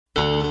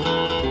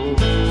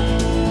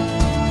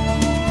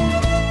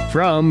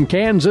From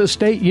Kansas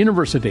State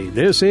University,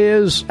 this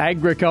is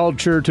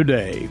Agriculture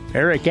Today.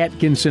 Eric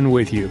Atkinson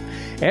with you.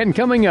 And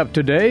coming up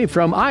today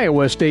from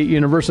Iowa State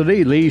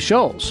University, Lee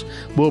Schulz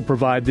will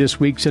provide this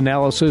week's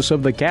analysis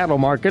of the cattle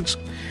markets.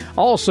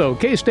 Also,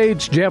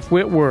 K-State's Jeff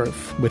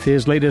Whitworth with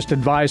his latest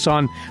advice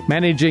on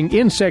managing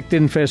insect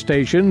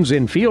infestations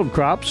in field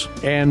crops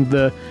and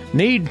the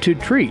need to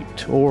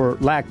treat, or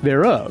lack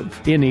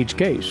thereof, in each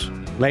case.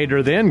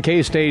 Later then,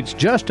 K-State's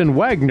Justin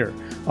Wagner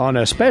on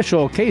a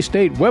special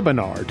K-State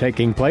webinar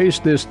taking place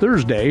this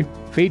Thursday,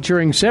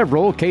 featuring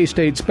several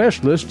K-State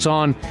specialists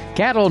on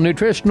cattle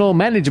nutritional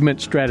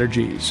management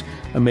strategies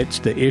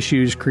amidst the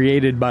issues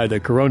created by the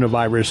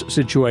coronavirus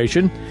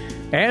situation.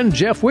 And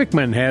Jeff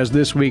Wickman has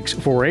this week's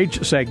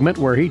Forage segment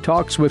where he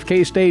talks with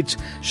K-State's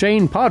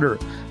Shane Potter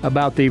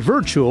about the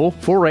virtual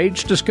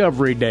Forage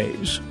Discovery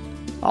Days.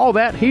 All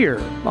that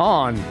here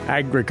on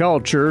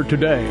Agriculture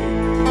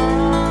Today.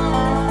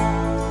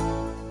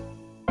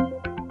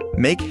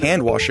 Make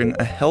hand washing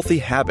a healthy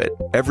habit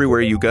everywhere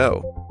you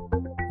go.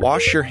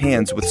 Wash your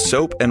hands with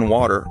soap and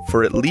water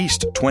for at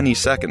least 20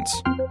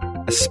 seconds,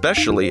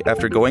 especially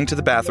after going to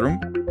the bathroom,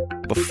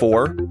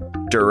 before,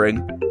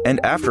 during, and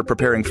after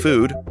preparing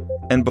food,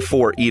 and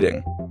before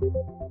eating.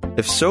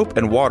 If soap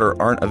and water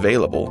aren't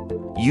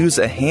available, use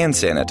a hand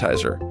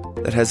sanitizer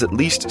that has at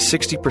least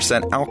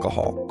 60%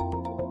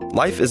 alcohol.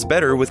 Life is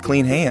better with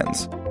clean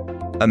hands.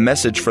 A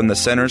message from the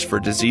Centers for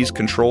Disease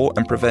Control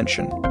and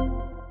Prevention.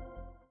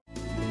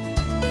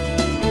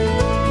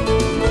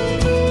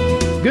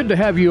 Good to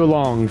have you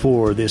along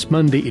for this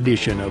Monday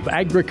edition of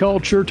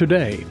Agriculture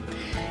Today.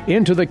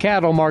 Into the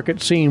cattle market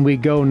scene we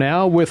go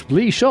now with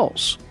Lee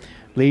Schulz.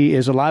 Lee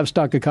is a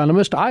livestock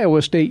economist,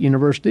 Iowa State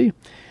University.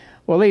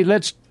 Well, Lee,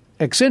 let's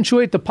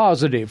accentuate the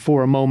positive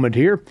for a moment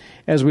here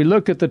as we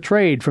look at the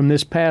trade from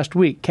this past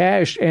week.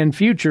 Cash and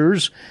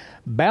futures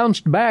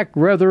bounced back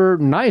rather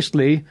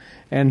nicely,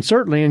 and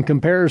certainly in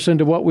comparison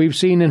to what we've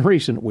seen in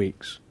recent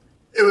weeks.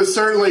 It was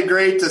certainly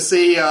great to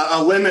see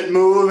a limit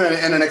move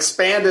and an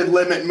expanded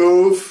limit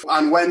move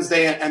on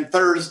Wednesday and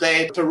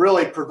Thursday to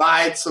really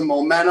provide some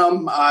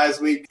momentum as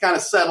we kind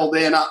of settled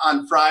in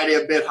on Friday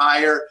a bit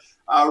higher.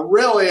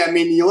 Really, I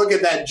mean, you look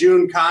at that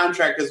June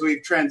contract as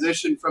we've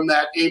transitioned from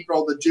that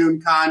April to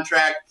June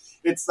contract,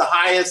 it's the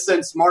highest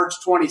since March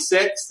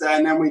 26th,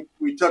 and then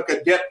we took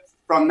a dip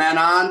from then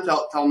on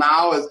till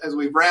now as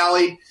we've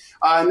rallied.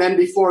 And then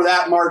before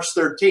that, March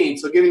 13th.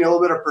 So giving you a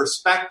little bit of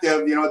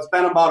perspective, it's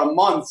been about a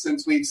month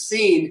since we've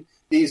seen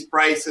these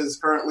prices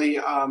currently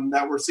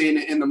that we're seeing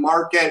in the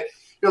market.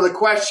 The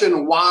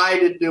question,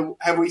 why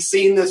have we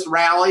seen this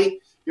rally?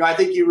 I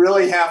think you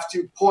really have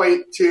to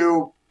point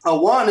to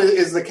one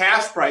is the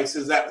cash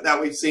prices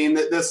that we've seen.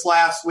 That this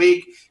last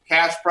week,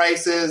 cash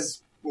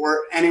prices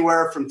were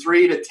anywhere from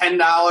 $3 to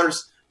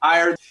 $10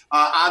 higher.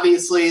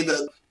 Obviously,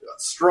 the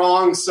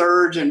strong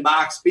surge in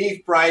box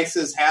beef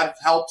prices have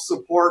helped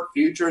support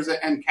futures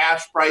and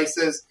cash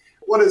prices.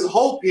 What is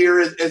hope here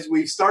is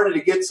we've started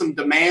to get some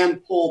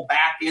demand pull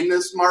back in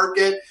this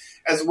market,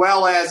 as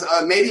well as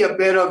maybe a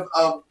bit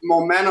of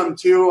momentum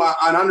too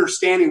on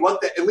understanding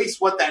at least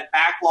what that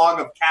backlog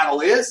of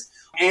cattle is.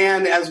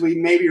 And as we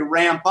maybe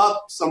ramp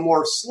up some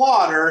more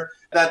slaughter,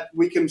 that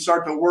we can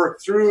start to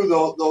work through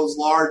those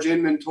large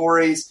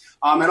inventories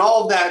and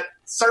all of that.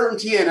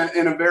 Certainty in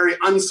a very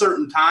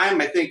uncertain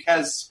time, I think,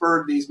 has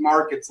spurred these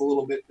markets a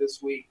little bit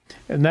this week.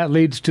 And that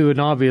leads to an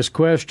obvious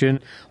question.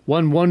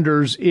 One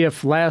wonders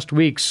if last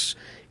week's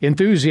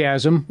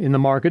enthusiasm in the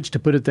markets, to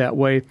put it that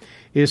way,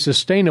 is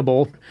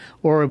sustainable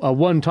or a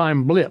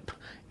one-time blip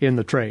in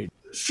the trade.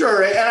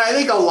 Sure, and I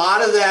think a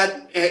lot of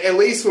that, at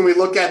least when we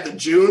look at the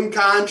June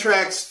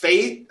contract's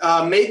fate,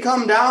 may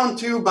come down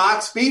to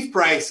box beef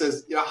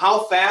prices.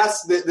 How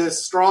fast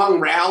this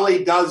strong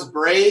rally does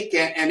break,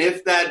 and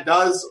if that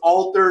does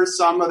alter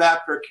some of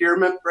that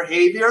procurement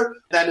behavior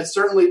that has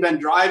certainly been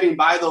driving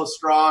by those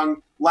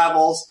strong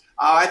levels.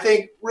 I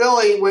think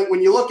really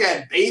when you look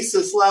at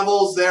basis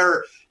levels,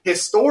 they're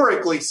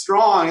historically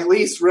strong, at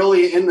least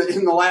really in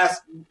the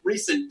last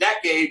recent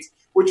decades,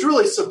 which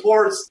really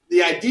supports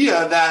the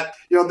idea that,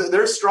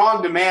 there's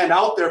strong demand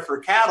out there for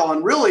cattle.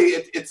 And really,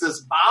 it's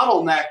this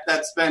bottleneck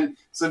that's been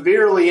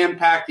severely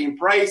impacting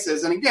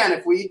prices. And again,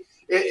 if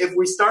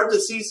we start to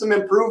see some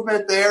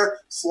improvement there,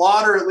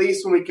 slaughter, at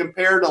least when we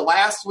compare to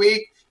last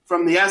week,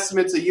 from the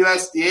estimates of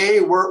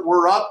USDA,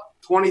 we're up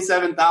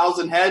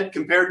 27,000 head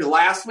compared to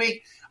last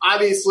week.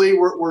 Obviously,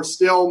 we're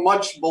still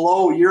much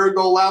below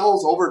year-ago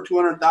levels, over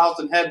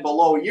 200,000 head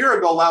below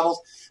year-ago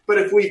levels. But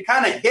if we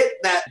kind of hit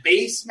that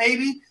base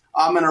maybe,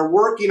 and are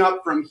working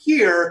up from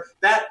here,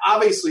 that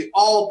obviously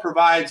all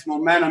provides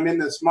momentum in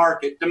this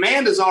market.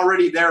 Demand is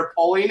already there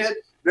pulling it,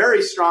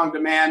 very strong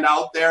demand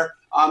out there.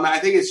 I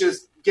think it's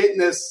just getting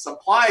this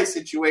supply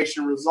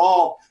situation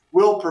resolved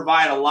will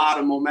provide a lot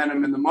of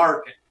momentum in the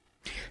market.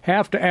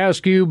 Have to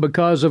ask you,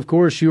 because of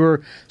course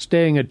you're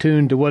staying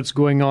attuned to what's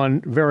going on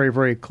very,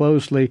 very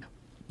closely.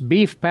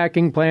 Beef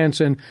packing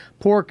plants and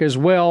pork as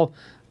well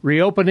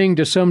reopening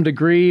to some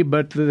degree,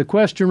 but the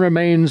question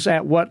remains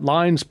at what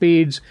line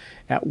speeds,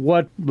 at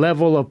what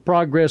level of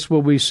progress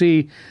will we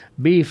see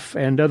beef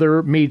and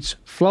other meats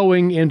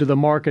flowing into the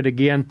market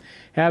again.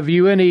 Have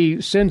you any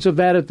sense of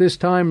that at this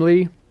time,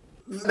 Lee?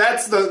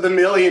 That's the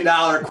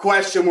million-dollar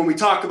question when we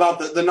talk about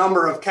the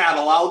number of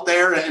cattle out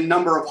there and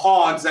number of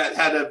hogs that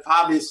have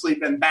obviously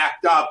been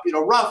backed up.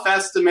 Rough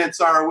estimates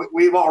are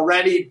we've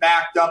already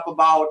backed up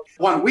about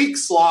 1 week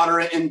slaughter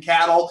in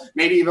cattle,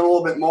 maybe even a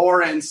little bit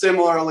more, and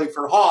similarly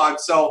for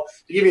hogs. So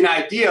to give you an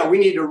idea, we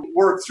need to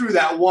work through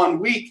that 1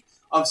 week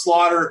of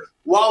slaughter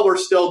while we're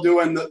still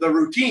doing the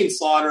routine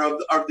slaughter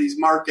of these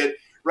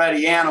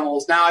market-ready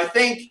animals. Now, I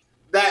think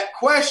that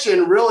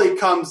question really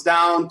comes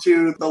down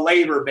to the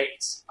labor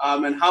base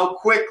and how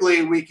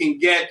quickly we can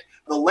get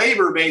the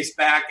labor base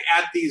back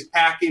at these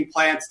packing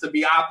plants to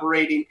be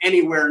operating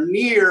anywhere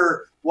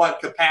near what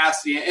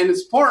capacity. And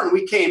it's important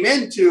we came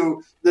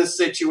into this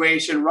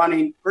situation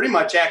running pretty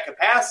much at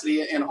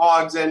capacity in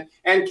hogs and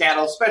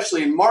cattle,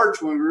 especially in March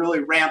when we really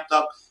ramped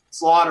up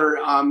slaughter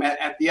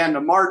at the end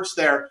of March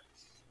there.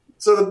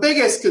 So the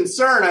biggest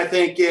concern, I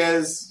think,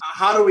 is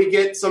how do we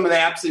get some of the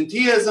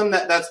absenteeism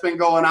that's been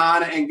going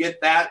on and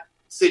get that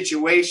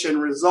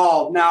situation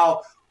resolved?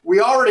 Now, we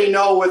already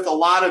know with a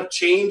lot of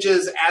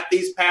changes at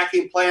these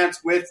packing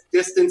plants with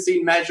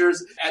distancing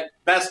measures at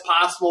best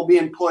possible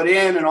being put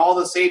in and all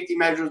the safety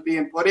measures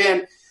being put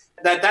in,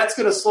 that's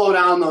going to slow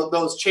down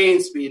those chain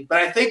speed.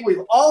 But I think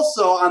we've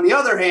also, on the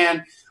other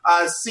hand,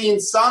 seen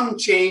some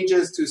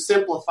changes to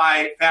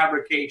simplify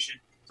fabrication.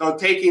 So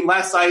taking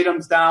less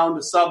items down to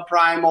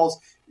subprimals,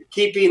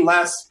 keeping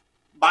less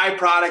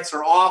byproducts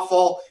or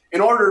offal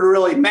in order to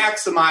really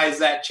maximize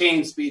that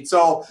chain speed.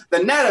 So the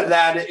net of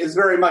that is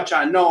very much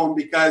unknown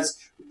because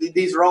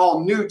these are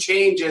all new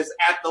changes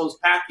at those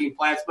packing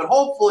plants. But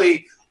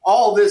hopefully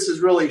all this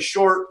is really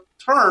short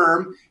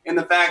term in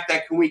the fact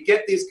that can we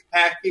get these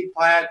packing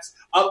plants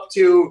up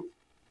to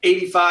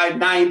 85,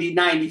 90,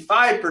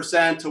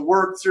 95% to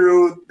work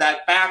through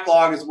that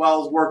backlog as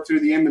well as work through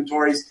the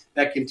inventories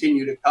that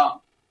continue to come.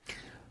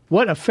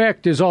 What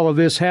effect is all of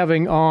this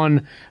having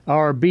on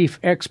our beef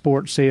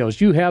export sales?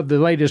 You have the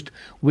latest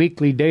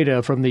weekly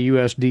data from the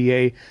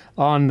USDA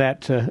on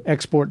that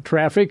export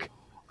traffic.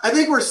 I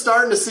think we're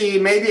starting to see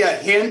maybe a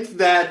hint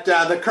that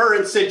the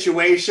current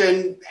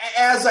situation,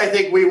 as I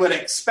think we would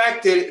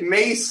expect it,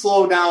 may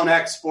slow down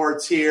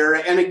exports here.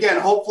 And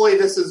again, hopefully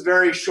this is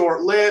very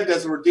short-lived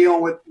as we're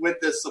dealing with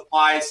this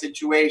supply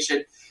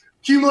situation.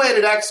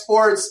 Accumulated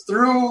exports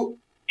through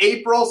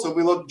April, so if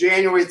we look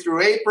January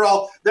through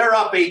April, they're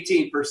up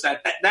 18%.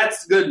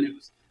 That's good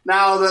news.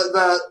 Now,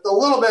 the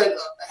little bit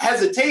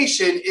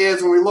hesitation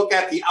is when we look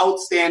at the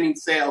outstanding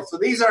sales. So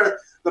these are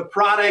the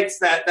products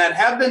that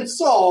have been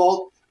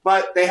sold,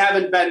 but they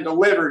haven't been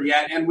delivered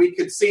yet, and we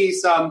could see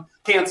some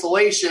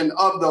cancellation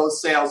of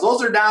those sales.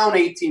 Those are down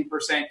 18%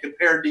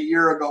 compared to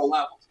year-ago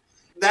levels.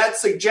 That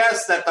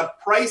suggests that the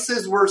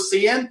prices we're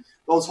seeing,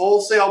 those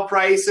wholesale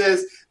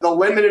prices, the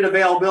limited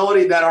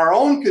availability that our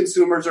own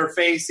consumers are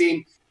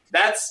facing,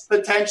 that's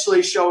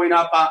potentially showing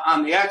up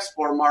on the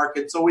export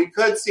market. So we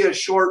could see a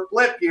short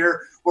blip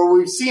here where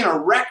we've seen a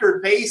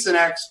record pace in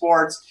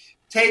exports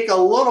take a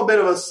little bit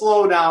of a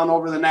slowdown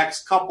over the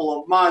next couple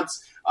of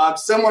months,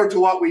 similar to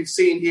what we've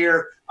seen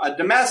here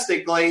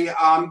domestically.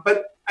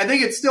 But I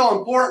think it's still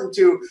important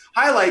to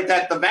highlight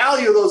that the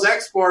value of those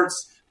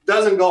exports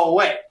doesn't go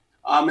away.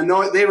 And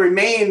they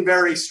remain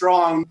very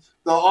strong.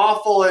 The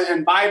offal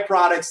and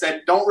byproducts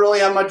that don't really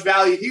have much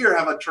value here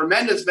have a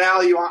tremendous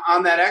value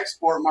on that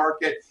export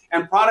market,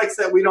 and products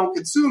that we don't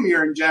consume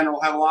here in general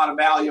have a lot of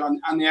value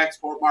on the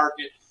export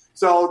market.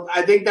 So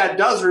I think that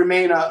does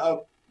remain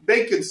a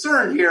big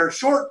concern here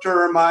short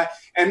term,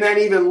 and then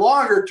even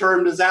longer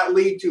term, does that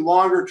lead to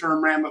longer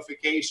term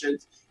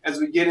ramifications as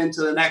we get into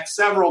the next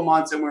several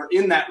months and we're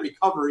in that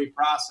recovery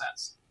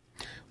process?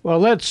 Well,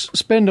 let's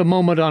spend a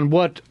moment on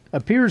what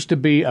appears to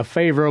be a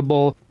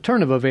favorable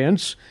turn of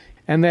events,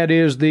 and that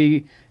is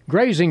the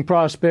grazing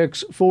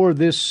prospects for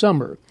this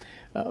summer.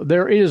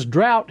 There is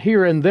drought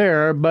here and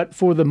there, but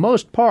for the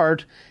most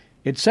part,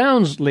 it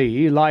sounds,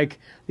 Lee, like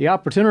the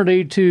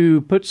opportunity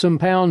to put some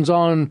pounds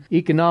on,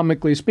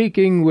 economically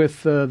speaking,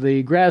 with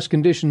the grass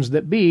conditions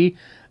that be,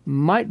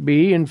 might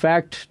be, in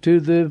fact,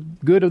 to the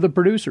good of the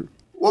producer.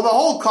 Well, the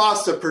whole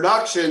cost of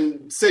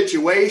production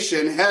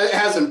situation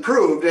has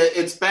improved.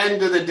 It's been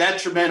to the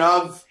detriment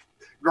of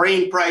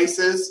grain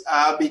prices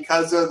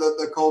because of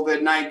the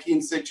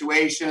COVID-19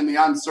 situation and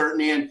the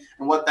uncertainty and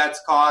what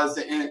that's caused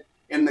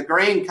in the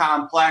grain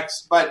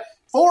complex. But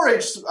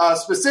forage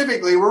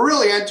specifically, we're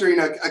really entering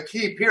a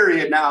key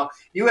period now.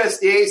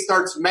 USDA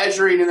starts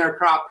measuring in their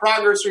crop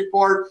progress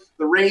report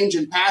the range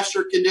and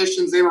pasture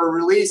conditions. They were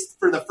released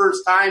for the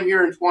first time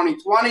here in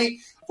 2020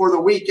 for the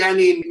week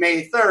ending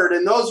May 3rd.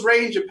 And those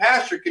range and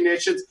pasture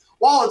conditions,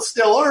 while it's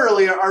still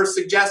early, are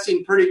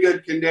suggesting pretty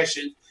good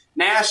conditions.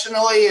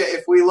 Nationally,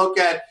 if we look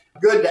at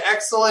good to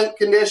excellent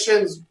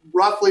conditions,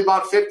 roughly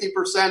about 50%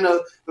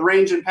 of the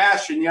range and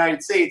pasture in the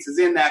United States is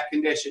in that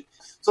condition.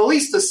 So at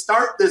least to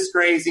start this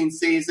grazing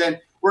season,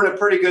 we're in a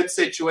pretty good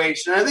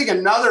situation. I think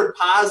another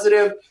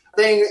positive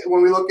thing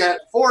when we look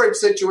at forage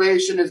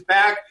situation is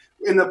back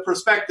in the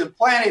prospective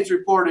plantings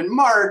report in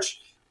March,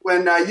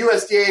 when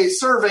USDA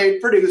surveyed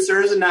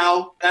producers, and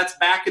now that's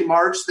back in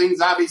March, things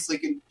obviously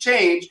can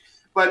change,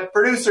 but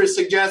producers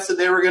suggested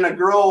they were going to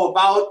grow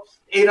about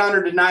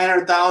 800 to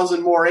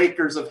 900,000 more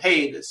acres of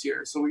hay this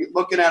year. So we're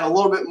looking at a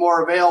little bit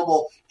more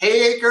available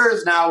hay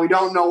acres. Now we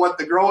don't know what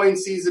the growing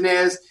season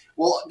is.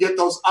 We'll get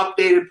those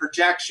updated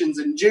projections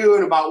in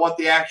June about what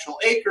the actual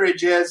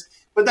acreage is,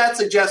 but that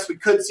suggests we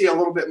could see a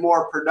little bit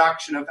more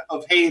production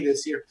of hay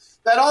this year.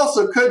 That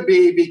also could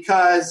be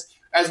because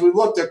as we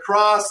looked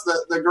across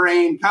the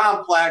grain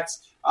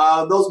complex,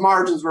 those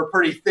margins were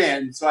pretty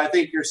thin. So I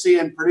think you're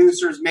seeing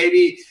producers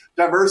maybe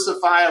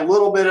diversify a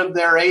little bit of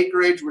their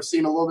acreage. We're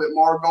seeing a little bit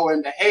more go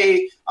into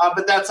hay,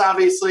 but that's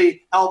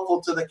obviously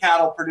helpful to the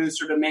cattle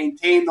producer to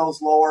maintain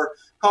those lower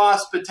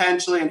costs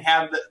potentially and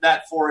have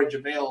that forage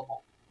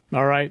available.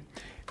 All right.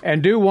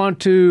 And do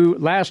want to,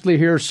 lastly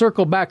here,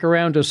 circle back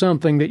around to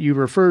something that you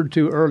referred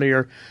to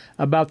earlier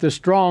about the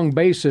strong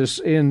basis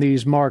in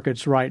these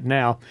markets right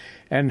now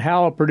and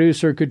how a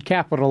producer could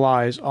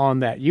capitalize on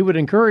that. You would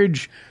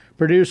encourage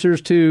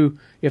producers to,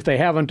 if they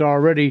haven't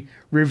already,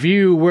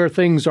 review where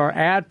things are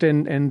at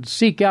and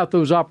seek out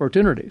those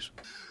opportunities.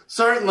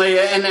 Certainly,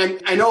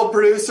 and I know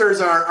producers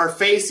are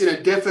facing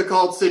a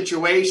difficult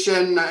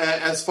situation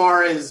as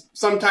far as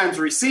sometimes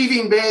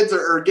receiving bids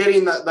or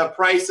getting the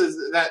prices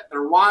that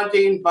they're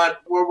wanting.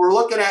 But we're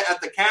looking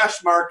at the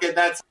cash market,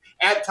 that's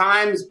at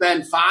times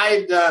been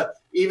 $5 to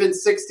even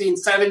 $16,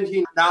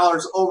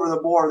 $17 over the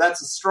board.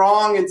 That's a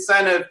strong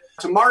incentive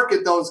to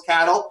market those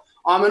cattle.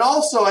 And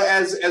also,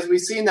 as we've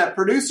seen that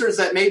producers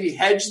that maybe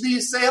hedge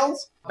these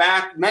sales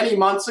back many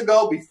months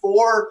ago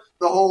before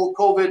the whole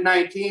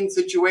COVID-19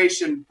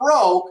 situation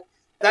broke,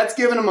 that's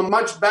given them a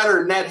much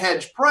better net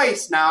hedge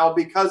price now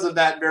because of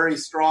that very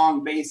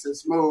strong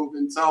basis move.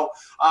 And so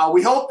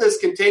we hope this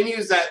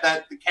continues,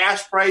 that the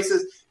cash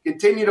prices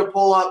continue to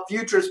pull up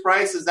futures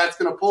prices. That's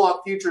going to pull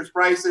up futures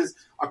prices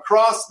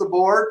across the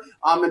board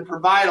and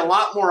provide a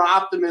lot more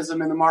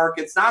optimism in the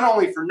markets, not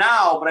only for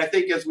now, but I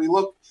think as we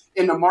look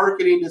into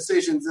marketing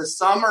decisions this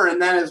summer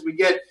and then as we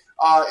get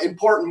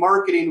important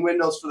marketing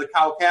windows for the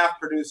cow-calf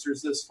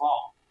producers this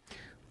fall.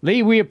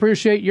 Lee, we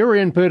appreciate your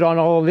input on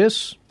all of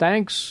this.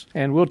 Thanks,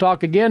 and we'll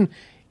talk again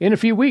in a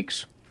few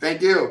weeks.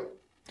 Thank you.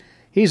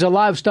 He's a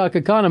livestock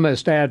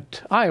economist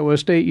at Iowa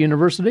State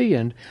University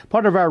and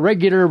part of our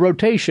regular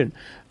rotation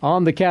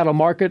on the cattle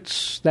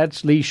markets.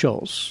 That's Lee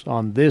Schulz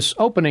on this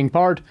opening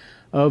part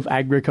of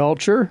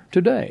Agriculture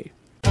Today.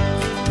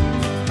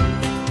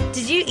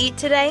 Did you eat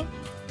today?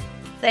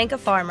 Thank a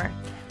farmer.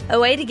 A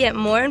way to get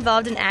more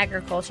involved in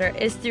agriculture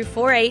is through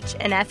 4-H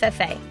and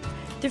FFA.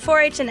 Through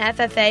 4-H and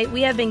FFA,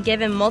 we have been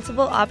given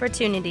multiple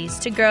opportunities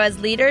to grow as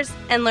leaders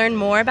and learn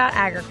more about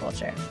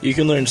agriculture. You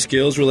can learn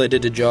skills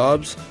related to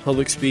jobs,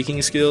 public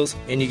speaking skills,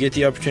 and you get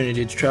the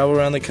opportunity to travel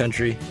around the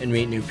country and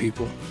meet new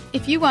people.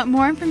 If you want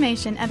more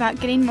information about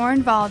getting more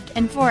involved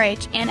in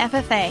 4-H and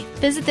FFA,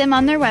 visit them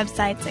on their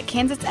websites at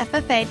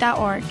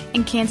kansasffa.org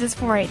and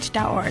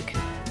kansas4h.org.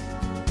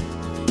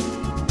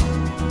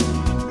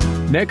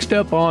 Next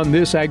up on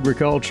this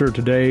Agriculture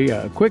Today,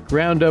 a quick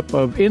roundup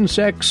of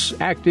insects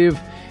active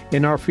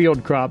in our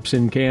field crops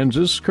in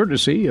Kansas,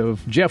 courtesy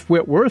of Jeff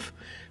Whitworth,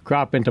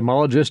 crop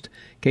entomologist,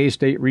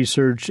 K-State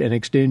Research and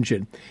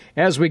Extension.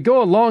 As we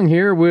go along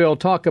here, we'll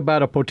talk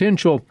about a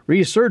potential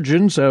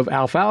resurgence of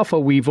alfalfa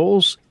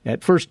weevils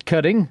at first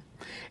cutting,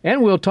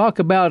 and we'll talk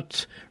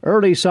about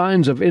early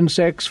signs of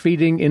insects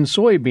feeding in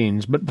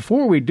soybeans. But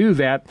before we do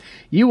that,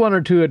 you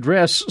wanted to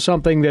address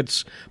something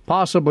that's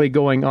possibly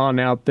going on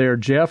out there,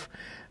 Jeff.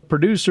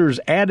 Producers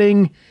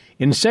adding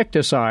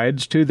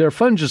insecticides to their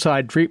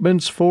fungicide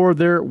treatments for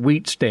their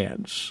wheat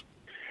stands.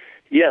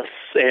 Yes,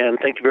 and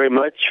thank you very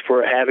much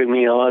for having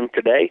me on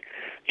today.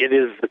 It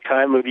is the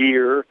time of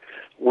year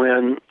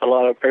when a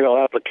lot of aerial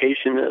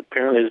application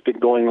apparently has been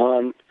going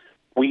on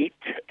wheat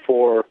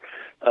for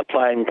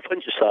applying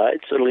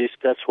fungicides. At least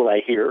that's what I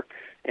hear.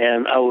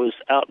 And I was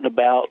out and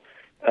about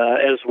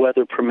as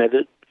weather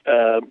permitted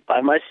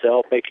by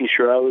myself, making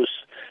sure I was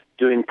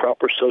doing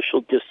proper social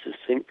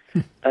distancing,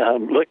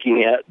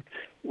 looking at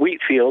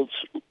wheat fields,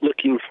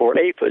 looking for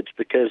aphids,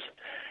 because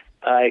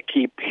I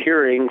keep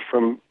hearing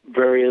from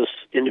various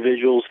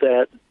individuals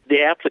that the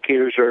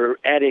applicators are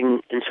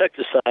adding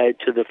insecticide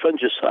to the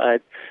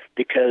fungicide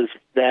because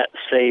that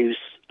saves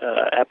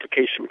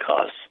application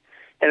costs.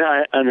 And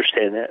I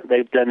understand that.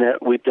 They've done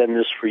that. We've done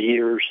this for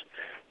years.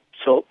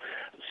 So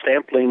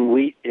sampling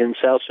wheat in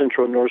south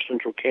central and north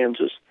central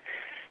Kansas,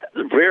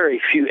 very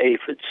few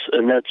aphids,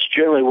 and that's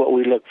generally what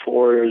we look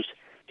for is,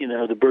 you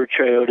know, the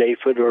bird-trioed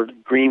aphid or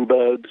green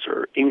bugs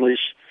or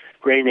English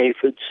grain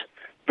aphids.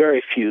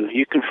 Very few.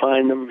 You can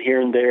find them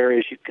here and there,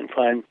 as you can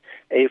find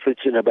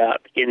aphids in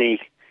about any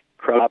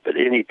crop at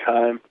any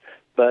time,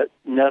 but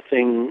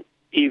nothing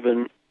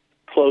even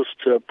close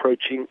to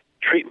approaching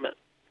treatment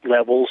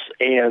levels,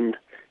 and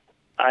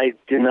I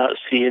did not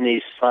see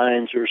any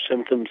signs or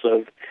symptoms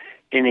of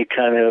any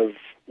kind of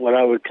what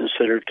I would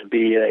consider to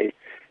be a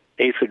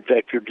aphid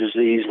vector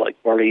disease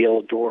like barley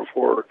yellow dwarf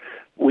or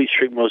wheat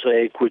streak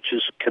mosaic, which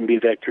can be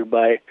vectored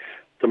by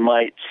the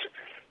mites.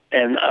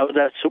 And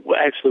that's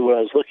actually what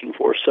I was looking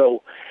for.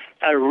 So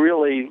I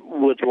really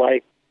would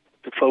like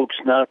the folks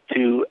not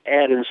to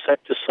add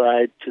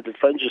insecticide to the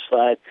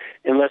fungicide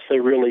unless they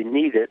really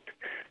need it,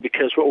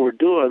 because what we're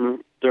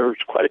doing, there's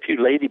quite a few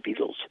lady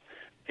beetles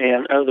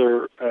and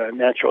other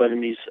natural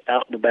enemies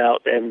out and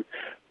about, and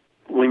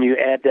when you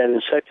add that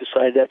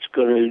insecticide, that's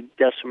going to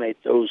decimate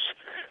those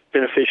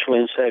beneficial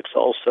insects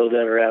also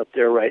that are out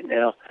there right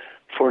now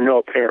for no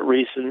apparent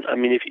reason. I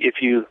mean,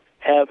 if you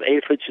have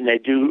aphids and they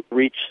do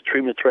reach the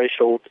treatment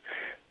threshold,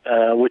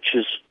 which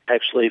is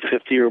actually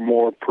 50 or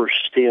more per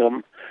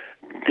stem,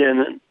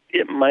 then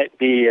it might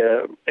be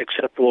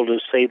acceptable to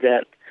save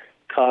that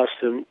cost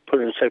and put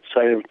an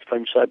insecticide in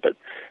fungicide, but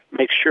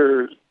make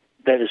sure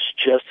that it's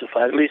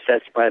justified. At least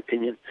that's my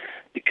opinion,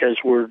 because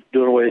we're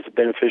doing away with the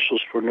beneficials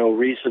for no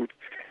reason.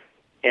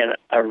 And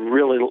I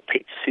really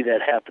hate to see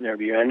that happen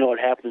every year. I know it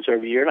happens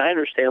every year, and I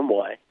understand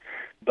why.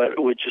 But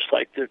I would just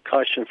like to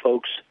caution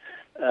folks,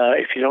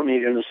 if you don't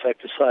need an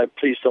insecticide,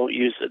 please don't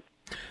use it.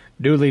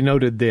 Duly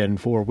noted then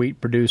for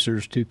wheat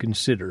producers to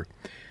consider.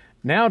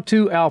 Now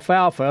to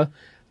alfalfa.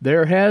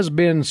 There has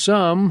been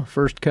some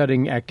first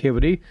cutting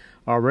activity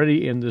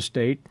already in the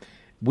state.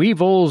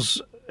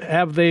 Weevils,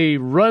 have they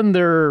run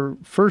their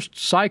first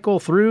cycle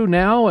through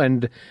now,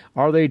 and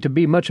are they to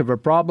be much of a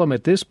problem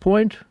at this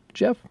point,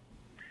 Jeff?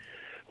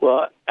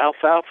 Well,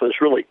 alfalfa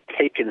has really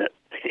taken it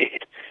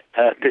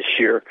this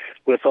year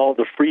with all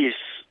the freeze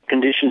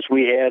conditions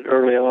we had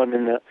early on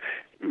in the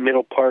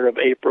middle part of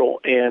April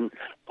and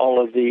all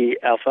of the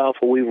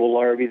alfalfa weevil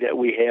larvae that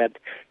we had.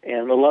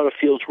 And a lot of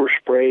fields were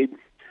sprayed.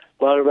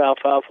 A lot of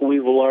alfalfa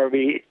weevil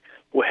larvae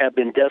have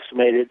been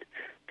decimated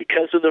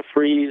because of the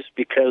freeze,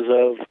 because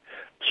of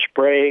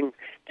spraying,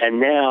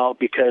 and now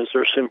because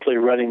they're simply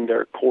running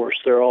their course.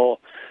 They're all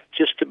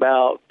just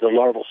about the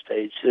larval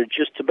stage. They're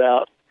just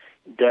about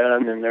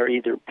done, and they're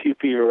either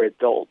pupae or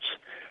adults.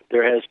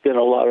 There has been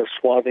a lot of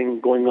swathing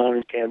going on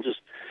in Kansas,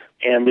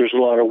 and there's a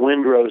lot of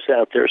windrows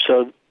out there.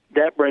 So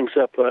that brings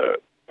up a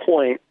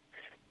point.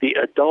 The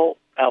adult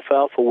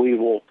alfalfa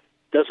weevil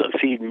doesn't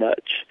feed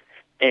much,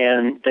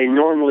 and they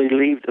normally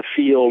leave the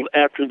field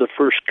after the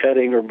first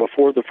cutting or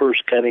before the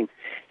first cutting,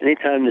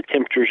 anytime the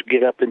temperatures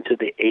get up into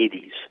the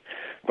 80s.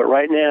 But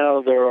right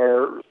now, there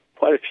are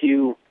quite a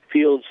few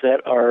fields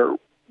that are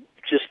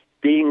just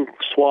being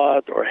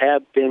swathed or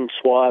have been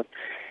swathed.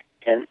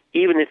 And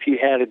even if you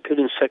had a good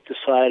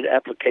insecticide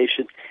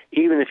application,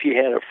 even if you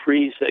had a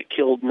freeze that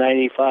killed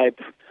 95+%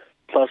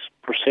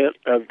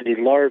 of the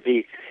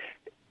larvae,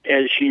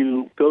 as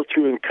you go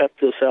through and cut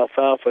this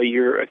alfalfa,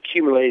 you're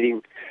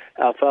accumulating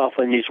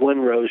alfalfa in these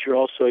windrows. You're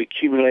also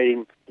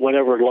accumulating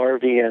whatever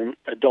larvae and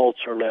adults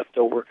are left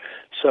over.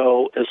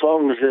 So as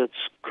long as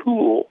it's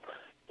cool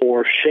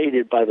or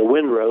shaded by the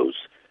windrows,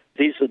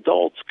 these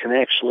adults can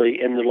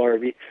actually, and the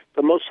larvae,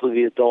 but mostly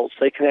the adults,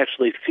 they can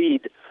actually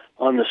feed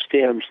on the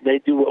stems. They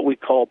do what we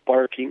call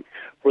barking,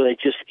 where they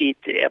just eat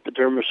the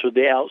epidermis or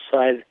the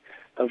outside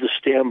of the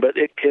stem, but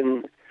it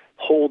can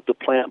hold the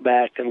plant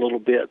back a little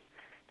bit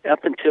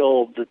up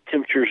until the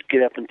temperatures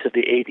get up into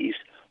the 80s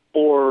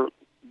or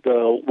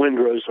the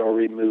windrows are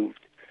removed.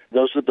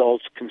 Those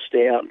adults can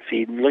stay out and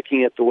feed. And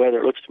looking at the weather,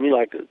 it looks to me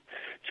like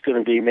it's going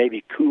to be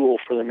maybe cool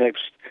for the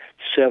next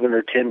 7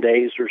 or 10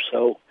 days or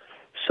so.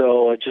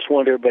 So I just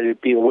want everybody to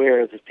be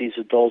aware that these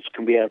adults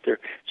can be out there.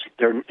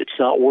 It's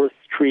not worth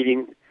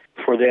treating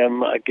for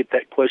them. I get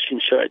that question,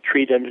 should I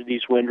treat under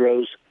these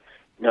windrows?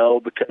 No,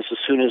 because as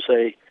soon as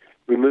they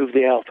remove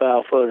the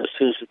alfalfa and as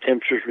soon as the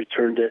temperatures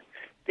return to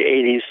the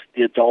 80s,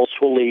 the adults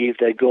will leave.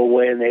 They go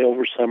away and they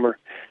oversummer.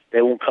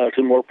 They won't cause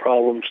any more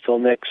problems till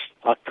next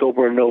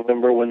October and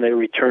November when they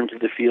return to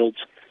the fields,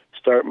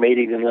 start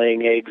mating and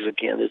laying eggs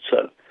again.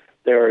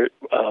 They're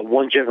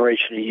one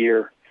generation a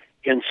year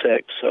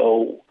insects,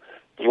 so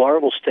the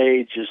larval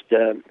stage is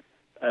done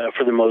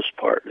for the most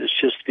part. It's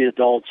just the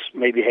adults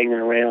maybe hanging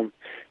around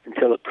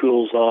until it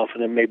cools off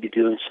and then maybe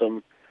doing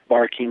some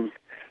barking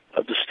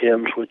of the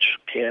stems, which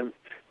can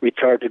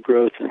retard the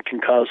growth and can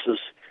cause this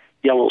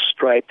yellow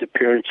striped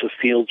appearance of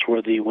fields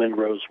where the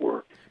windrows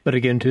were. But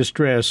again, to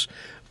stress,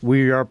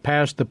 we are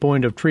past the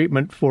point of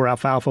treatment for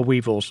alfalfa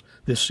weevils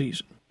this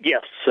season.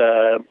 Yes.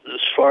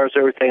 As far as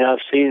everything I've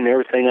seen and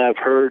everything I've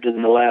heard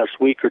in the last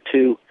week or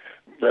two,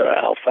 the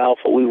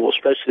alfalfa weevil,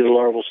 especially the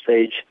larval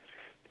stage,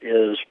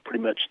 is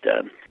pretty much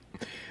done.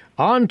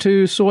 On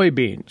to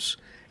soybeans.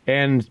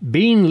 And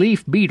bean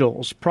leaf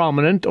beetles,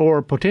 prominent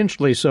or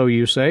potentially so,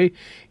 you say,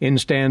 in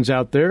stands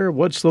out there.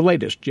 What's the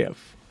latest,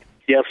 Jeff?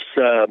 Yes,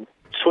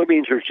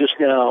 soybeans are just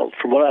now,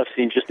 from what I've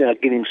seen, just now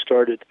getting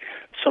started.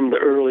 Some of the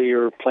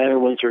earlier planted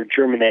ones are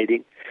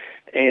germinating.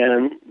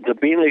 And the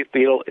bean leaf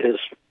beetle is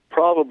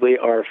probably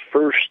our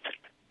first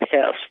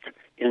pest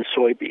in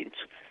soybeans.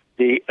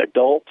 The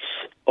adults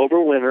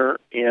overwinter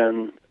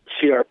in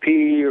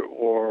CRP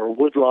or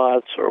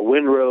woodlots or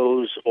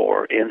windrows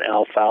or in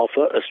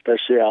alfalfa,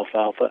 especially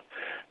alfalfa.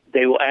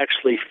 they will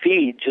actually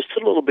feed just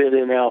a little bit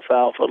in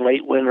alfalfa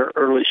late winter,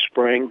 early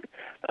spring,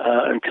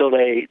 until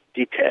they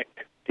detect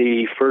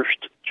the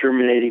first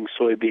germinating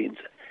soybeans.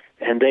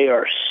 And they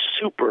are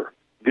super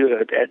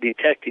good at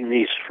detecting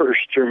these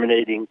first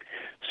germinating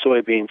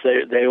soybeans.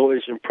 They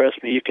always impress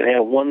me. You can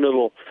have one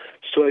little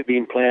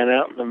soybean plant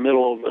out in the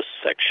middle of a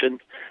section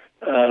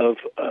of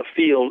a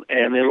field,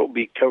 and it'll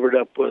be covered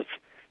up with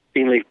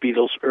bean leaf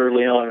beetles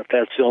early on if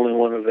that's the only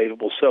one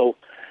available. So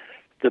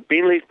the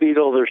bean leaf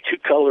beetle, there's two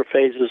color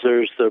phases.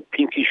 There's the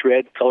pinkish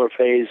red color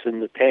phase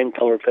and the tan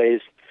color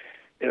phase.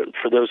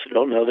 For those who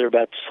don't know, they're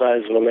about the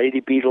size of a lady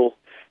beetle,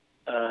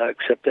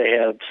 except they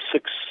have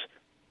 6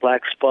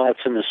 black spots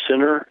in the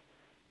center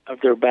of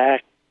their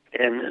back,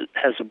 and it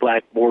has a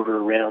black border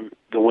around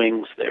the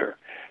wings there.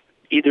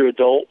 Either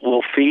adult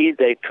will feed.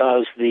 They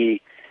cause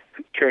the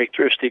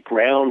characteristic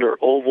round or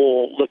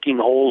oval-looking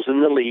holes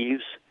in the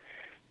leaves,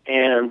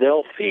 and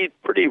they'll feed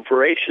pretty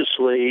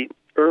voraciously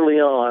early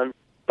on,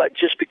 but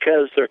just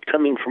because they're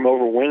coming from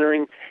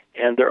overwintering,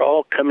 and they're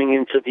all coming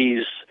into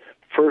these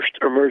first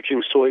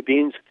emerging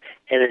soybeans,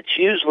 and it's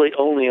usually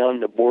only on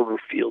the border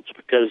fields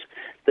because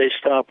they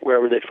stop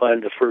wherever they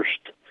find the first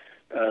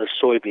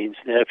soybeans.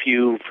 Now, if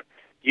you've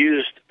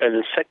used an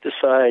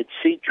insecticide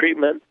seed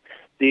treatment,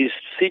 these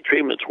seed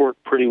treatments work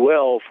pretty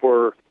well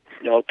for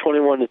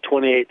 21 to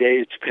 28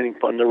 days, depending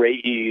upon the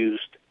rate you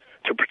used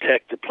to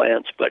protect the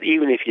plants. But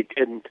even if you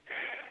didn't,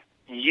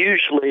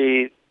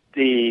 usually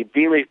the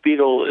bean leaf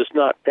beetle is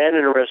not that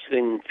interested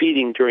in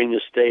feeding during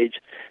this stage.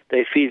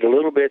 They feed a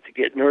little bit to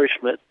get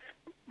nourishment.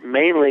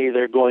 Mainly,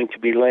 they're going to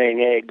be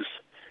laying eggs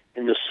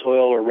in the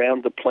soil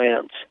around the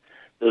plants.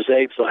 Those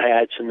eggs will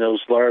hatch, and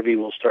those larvae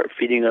will start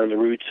feeding on the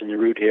roots and the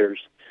root hairs.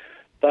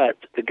 But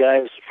the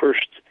guys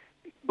first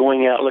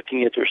going out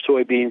looking at their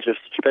soybeans,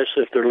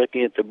 especially if they're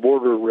looking at the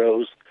border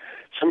rows,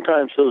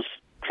 sometimes those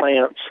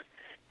plants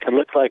can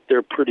look like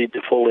they're pretty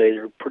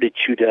defoliated or pretty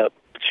chewed up.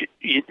 But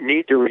you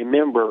need to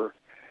remember,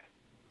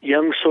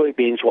 young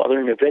soybeans, while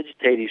they're in a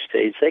vegetative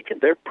stage,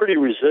 they're pretty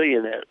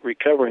resilient at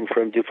recovering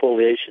from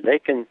defoliation. They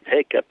can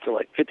take up to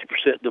like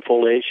 50%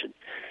 defoliation,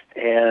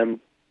 and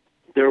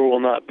there will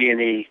not be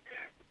any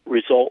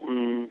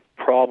resultant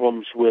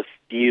problems with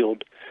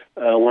yield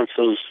once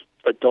those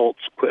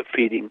adults quit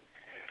feeding.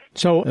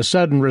 So a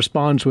sudden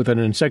response with an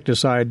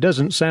insecticide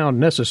doesn't sound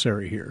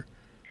necessary here.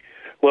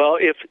 Well,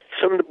 if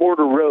some of the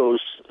border rows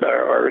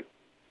are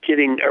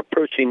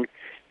approaching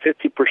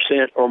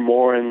 50% or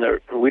more,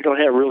 and we don't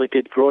have really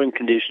good growing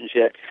conditions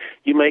yet,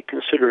 you might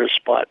consider a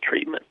spot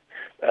treatment.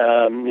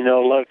 A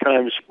lot of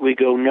times we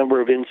go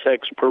number of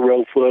insects per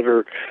row foot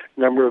or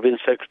number of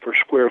insects per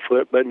square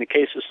foot, but in the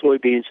case of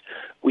soybeans,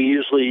 we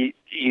usually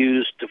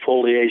use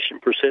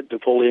percent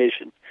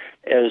defoliation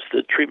as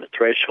the treatment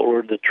threshold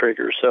or the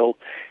trigger. So,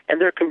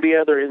 and there can be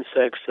other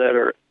insects that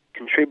are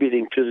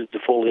contributing to the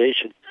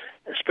defoliation,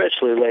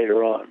 especially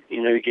later on.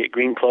 You get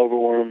green clover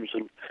worms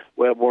and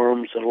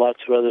webworms and lots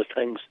of other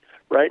things.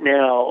 Right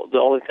now, the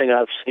only thing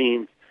I've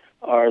seen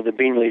are the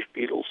bean leaf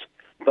beetles.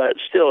 But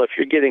still, if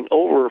you're getting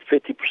over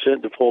 50%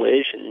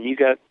 defoliation and you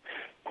got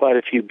quite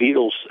a few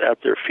beetles out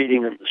there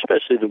feeding them,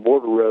 especially the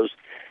border rows,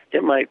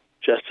 it might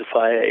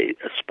justify a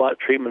spot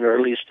treatment or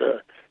at least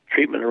a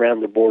treatment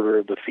around the border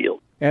of the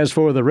field. As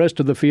for the rest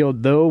of the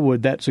field, though,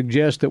 would that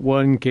suggest that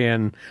one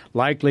can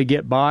likely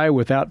get by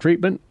without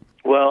treatment?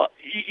 Well,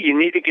 you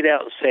need to get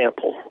out and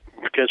sample,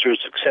 because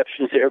there's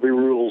exceptions to every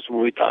rule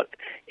when we talk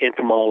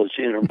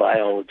entomology or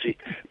biology.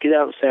 Get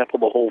out and sample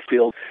the whole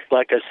field.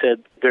 Like I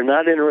said, they're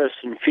not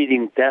interested in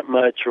feeding that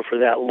much or for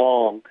that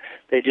long.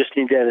 They just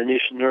need that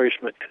initial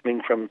nourishment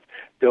coming from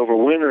the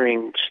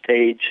overwintering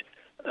stage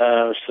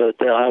so that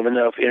they'll have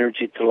enough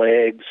energy to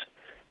lay eggs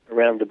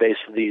around the base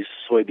of these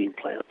soybean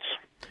plants.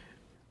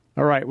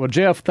 All right. Well,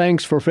 Jeff,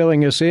 thanks for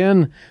filling us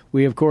in.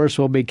 We, of course,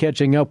 will be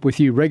catching up with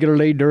you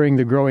regularly during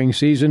the growing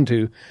season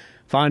to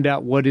find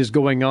out what is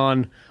going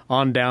on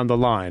down the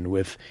line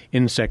with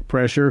insect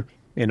pressure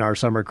in our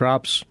summer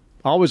crops.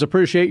 Always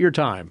appreciate your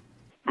time.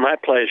 My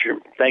pleasure.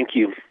 Thank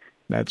you.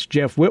 That's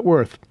Jeff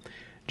Whitworth.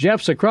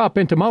 Jeff's a crop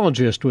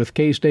entomologist with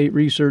K-State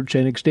Research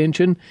and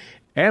Extension,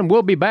 and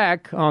we'll be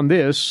back on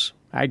this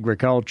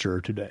Agriculture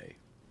Today.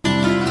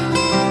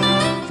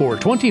 For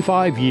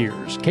 25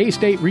 years,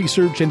 K-State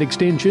Research and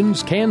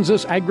Extension's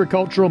Kansas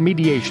Agricultural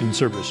Mediation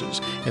Services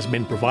has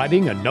been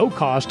providing a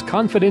no-cost,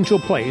 confidential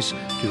place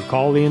to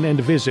call in and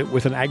visit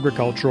with an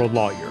agricultural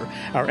lawyer.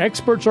 Our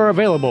experts are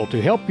available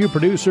to help you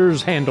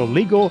producers handle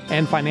legal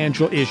and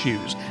financial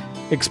issues.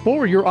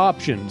 Explore your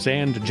options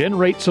and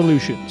generate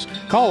solutions.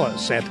 Call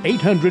us at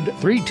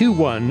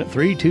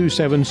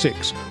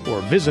 800-321-3276 or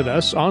visit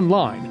us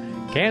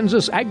online.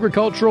 Kansas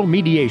Agricultural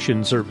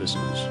Mediation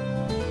Services.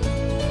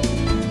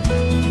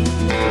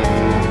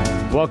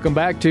 Welcome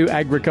back to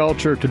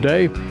Agriculture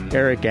Today.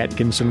 Eric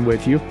Atkinson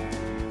with you.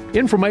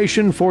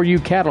 Information for you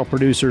cattle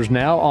producers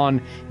now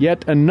on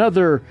yet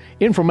another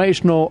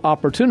informational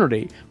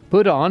opportunity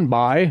put on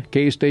by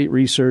K-State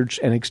Research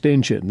and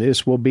Extension.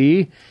 This will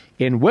be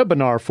in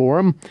webinar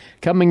form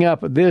coming up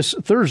this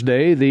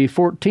Thursday, the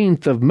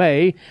 14th of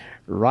May,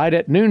 right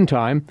at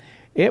noontime.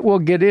 It will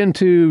get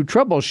into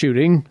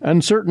troubleshooting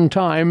uncertain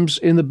times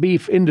in the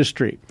beef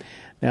industry.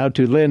 Now,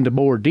 to lend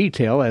more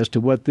detail as to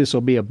what this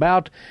will be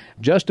about,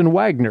 Justin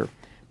Wagner,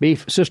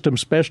 Beef System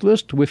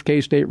Specialist with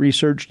K-State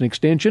Research and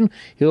Extension.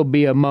 He'll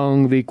be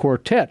among the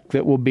quartet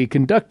that will be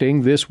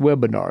conducting this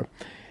webinar.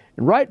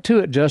 Right to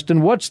it,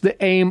 Justin, what's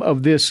the aim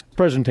of this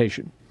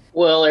presentation?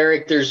 Well,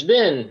 Eric, there's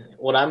been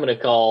what I'm going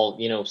to call,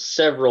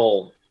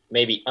 several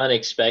maybe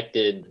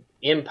unexpected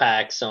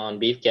impacts on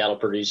beef cattle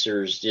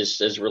producers just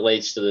as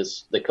relates to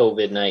the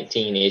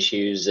COVID-19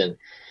 issues. And,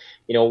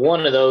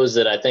 one of those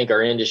that I think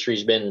our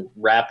industry's been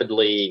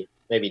rapidly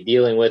maybe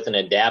dealing with and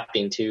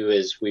adapting to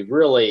is we've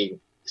really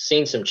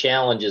seen some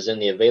challenges in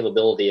the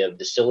availability of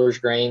distillers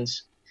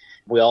grains.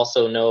 We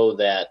also know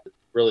that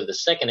really the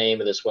second aim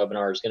of this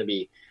webinar is going to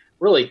be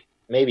really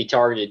maybe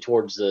targeted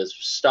towards the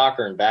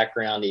stocker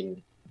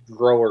and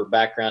grower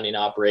backgrounding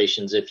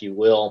operations, if you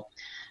will.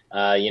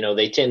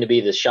 They tend to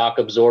be the shock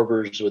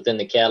absorbers within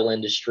the cattle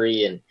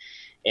industry.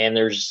 And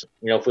there's,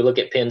 if we look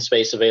at pen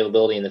space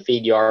availability in the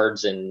feed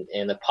yards and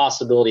the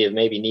possibility of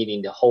maybe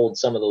needing to hold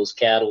some of those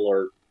cattle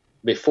or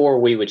before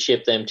we would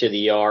ship them to the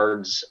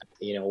yards,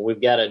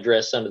 we've got to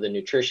address some of the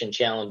nutrition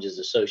challenges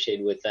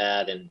associated with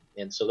that.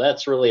 And so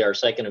that's really our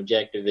second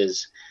objective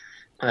is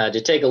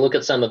to take a look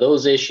at some of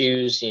those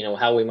issues,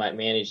 how we might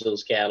manage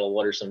those cattle,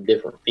 what are some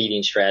different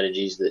feeding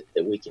strategies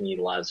that we can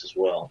utilize as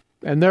well.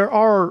 And there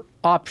are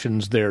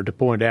options there to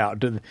point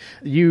out.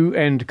 You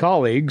and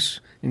colleagues,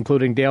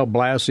 including Dale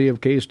Blassie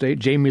of K-State,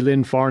 Jamie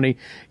Lynn Farney,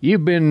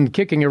 you've been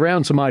kicking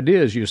around some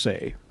ideas, you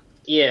say.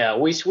 Yeah,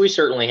 we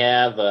certainly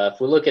have. If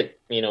we look at,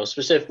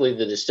 specifically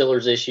the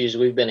distillers issues,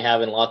 we've been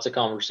having lots of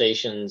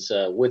conversations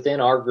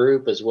within our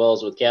group as well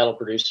as with cattle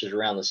producers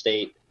around the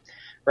state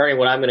regarding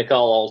what I'm going to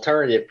call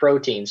alternative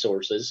protein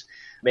sources.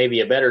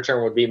 Maybe a better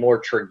term would be more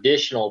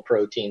traditional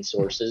protein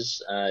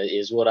sources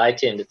is what I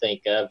tend to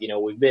think of.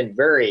 We've been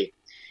very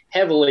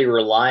heavily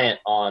reliant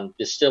on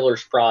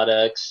distillers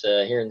products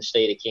here in the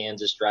state of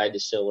Kansas, dried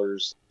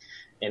distillers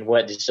and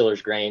wet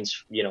distillers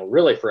grains,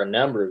 really for a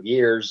number of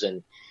years.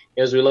 And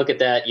as we look at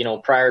that,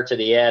 prior to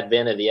the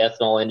advent of the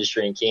ethanol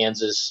industry in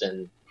Kansas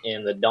and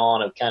the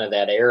dawn of kind of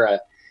that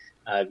era,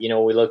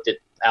 we looked at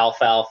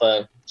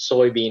alfalfa,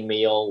 soybean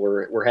meal.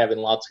 We're having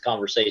lots of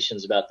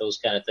conversations about those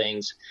kind of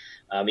things.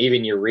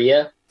 Even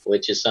urea,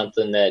 which is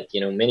something that,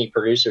 many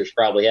producers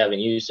probably haven't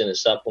used in a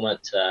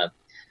supplement.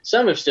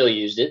 Some have still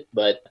used it,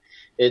 but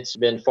it's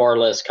been far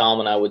less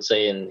common, I would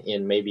say,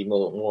 in maybe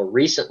more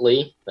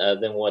recently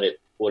than what it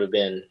would have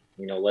been,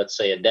 let's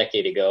say a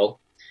decade ago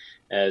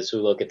as we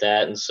look at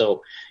that. And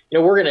so,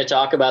 we're going to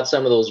talk about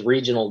some of those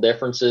regional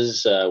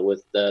differences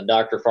with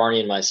Dr. Farney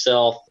and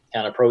myself,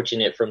 kind of approaching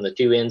it from the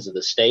two ends of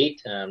the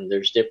state.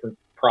 There's different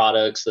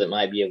products that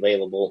might be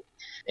available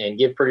and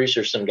give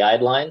producers some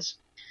guidelines.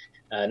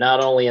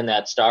 Not only in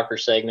that stocker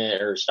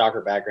segment or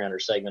stocker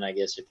backgrounder segment, I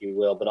guess, if you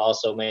will, but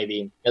also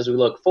maybe as we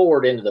look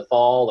forward into the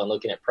fall and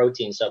looking at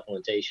protein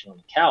supplementation on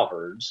the cow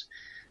herds.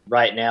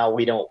 Right now,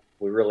 we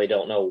really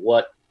don't know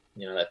what,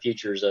 that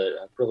future is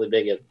a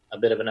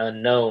bit of an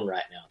unknown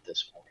right now at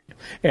this point.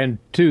 And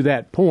to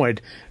that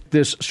point,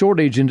 this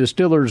shortage in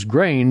distillers'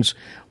 grains,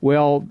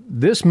 well,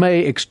 this may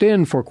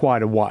extend for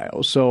quite a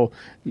while. So,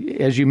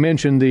 as you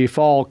mentioned, the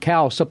fall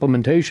cow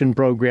supplementation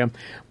program,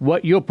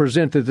 what you'll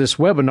present at this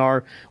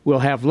webinar will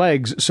have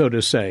legs, so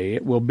to say.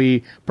 It will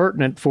be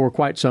pertinent for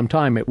quite some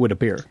time, it would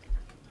appear.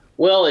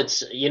 Well,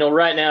 it's,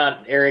 right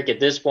now, Eric, at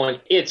this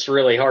point, it's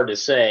really hard to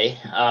say.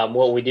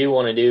 What we do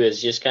want to do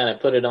is just kind of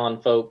put it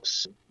on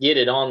folks, get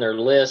it on their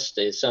list.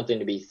 It's something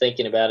to be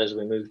thinking about as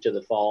we move to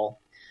the fall.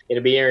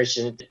 It'll be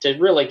interesting to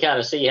really kind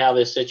of see how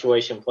this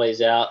situation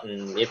plays out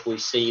and if we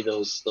see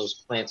those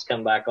plants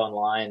come back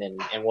online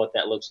and what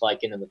that looks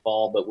like into the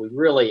fall. But we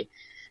really,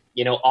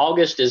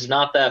 August is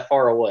not that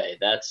far away.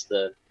 That's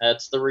the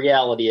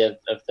reality of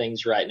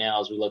things right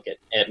now as we look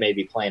at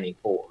maybe planning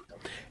forward.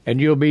 And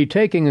you'll be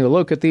taking a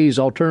look at these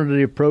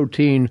alternative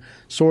protein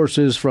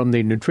sources from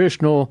the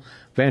nutritional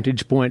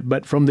vantage point,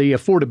 but from the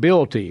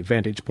affordability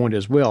vantage point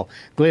as well.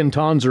 Glenn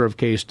Tonzer of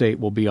K-State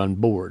will be on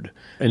board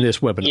in this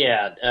webinar.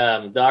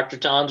 Yeah, Dr.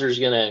 Tonzer is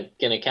going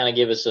to kind of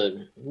give us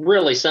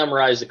really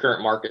summarize the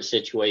current market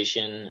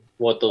situation,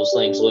 what those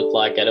things look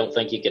like. I don't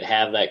think you could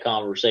have that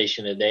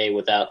conversation today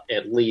without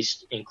at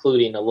least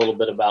including a little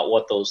bit about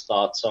what those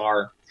thoughts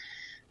are.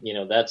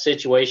 That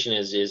situation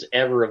is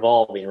ever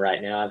evolving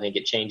right now. I think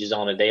it changes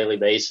on a daily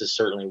basis,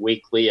 certainly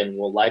weekly, and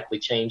will likely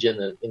change in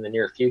the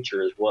near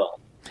future as well.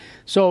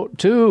 So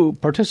to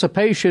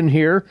participation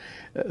here,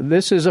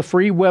 this is a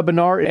free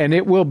webinar, and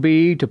it will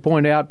be, to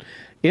point out,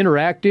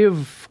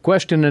 interactive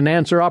question and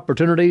answer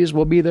opportunities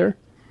will be there?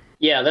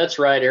 Yeah, that's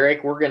right,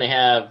 Eric. We're going to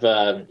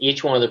have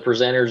each one of the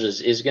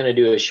presenters is going to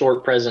do a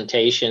short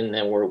presentation,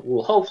 and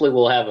we'll hopefully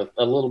have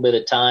a little bit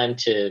of time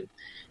to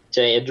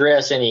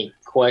address any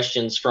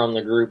questions from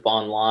the group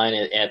online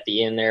at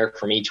the end there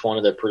from each one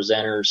of the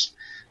presenters.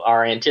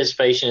 Our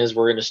anticipation is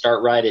we're going to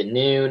start right at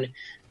noon.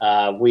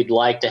 We'd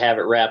like to have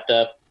it wrapped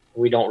up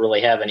we don't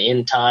really have an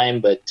end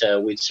time, but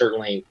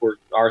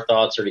our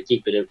thoughts are to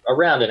keep it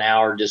around an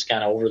hour, just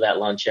kind of over that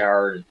lunch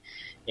hour,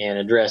 and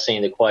address any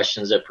of the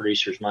questions that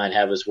producers might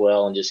have as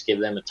well, and just give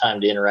them a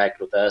time to interact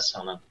with us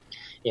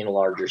in a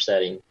larger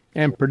setting.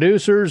 And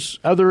producers,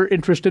 other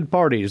interested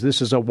parties, this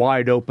is a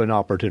wide open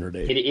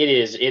opportunity.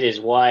 It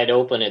is wide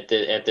open at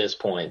this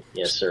point.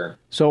 Yes, sir.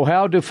 So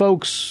how do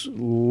folks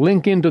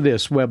link into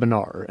this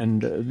webinar?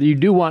 And you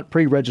do want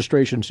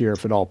pre-registrations here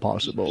if at all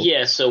possible.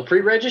 Yes, so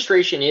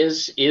pre-registration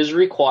is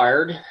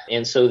required.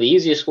 And so the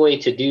easiest way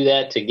to do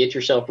that, to get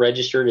yourself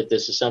registered if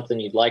this is something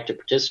you'd like to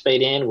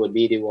participate in, would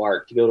be to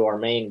go to our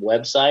main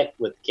website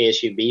with the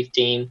KSU Beef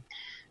team.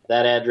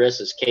 That address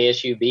is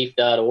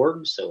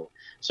ksubeef.org.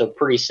 So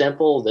pretty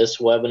simple. This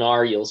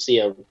webinar, you'll see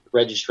a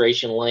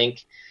registration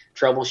link,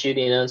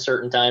 troubleshooting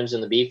uncertain times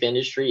in the beef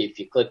industry. If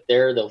you click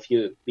there, there'll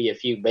be a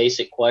few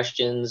basic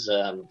questions,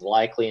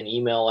 likely an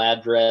email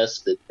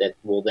address that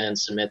will then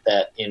submit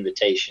that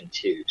invitation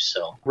to.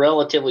 So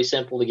relatively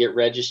simple to get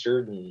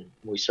registered, and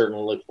we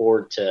certainly look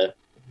forward to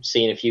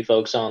seeing a few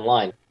folks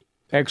online.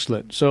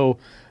 Excellent. So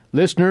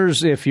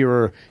listeners, if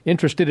you're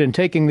interested in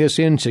taking this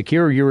in,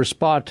 secure your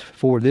spot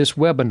for this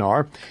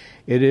webinar.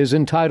 It is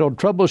entitled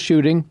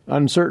Troubleshooting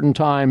Uncertain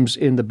Times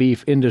in the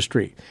Beef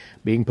Industry,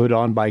 being put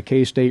on by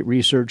K-State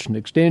Research and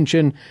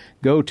Extension.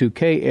 Go to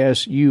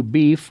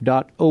ksubeef.org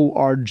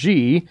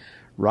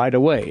right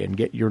away and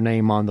get your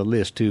name on the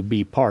list to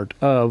be part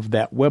of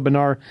that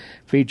webinar,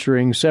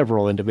 featuring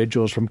several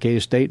individuals from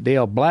K-State: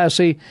 Dale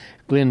Blassie,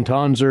 Glenn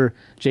Tonzer,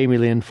 Jamie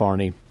Lynn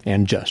Farney,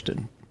 and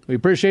Justin. We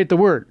appreciate the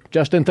work.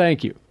 Justin,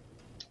 thank you.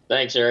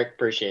 Thanks, Eric.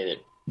 Appreciate it.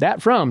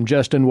 That from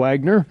Justin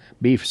Wagner,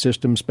 Beef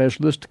Systems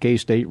Specialist,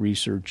 K-State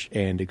Research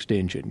and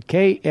Extension,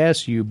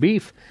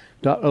 ksubeef.org,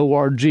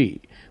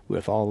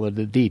 with all of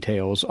the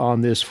details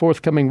on this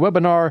forthcoming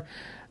webinar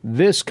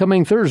this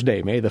coming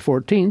Thursday, May the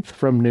 14th,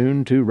 from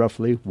noon to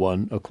roughly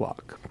 1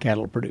 o'clock.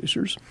 Cattle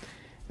producers.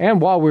 And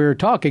while we're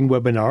talking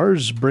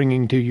webinars,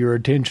 bringing to your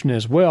attention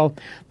as well,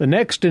 the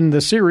next in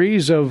the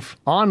series of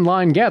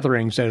online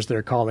gatherings, as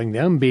they're calling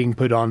them, being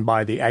put on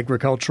by the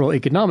Agricultural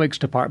Economics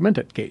Department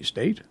at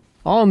K-State,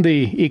 on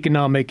the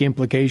economic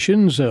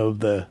implications of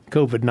the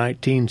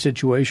COVID-19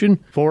 situation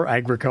for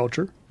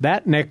agriculture.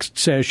 That next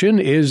session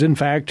is, in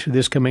fact,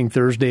 this coming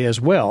Thursday as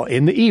well,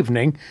 in the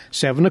evening,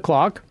 7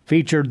 o'clock.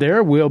 Featured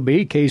there will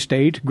be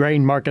K-State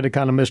grain market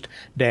economist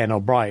Dan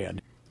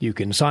O'Brien. You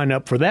can sign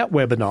up for that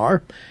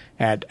webinar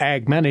at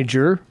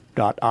agmanager.info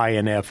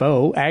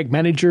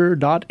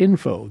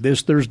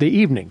this Thursday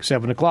evening,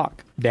 7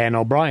 o'clock. Dan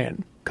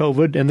O'Brien,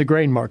 COVID and the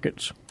grain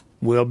markets.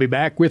 We'll be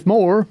back with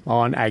more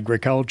on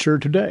Agriculture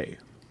Today.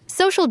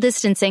 Social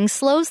distancing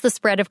slows the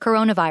spread of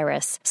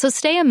coronavirus, so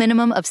stay a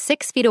minimum of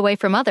 6 feet away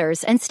from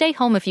others and stay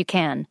home if you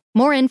can.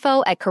 More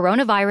info at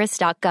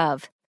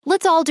coronavirus.gov.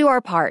 Let's all do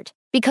our part,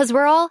 because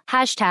we're all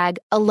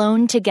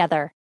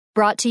 #AloneTogether.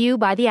 Brought to you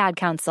by the Ad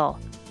Council.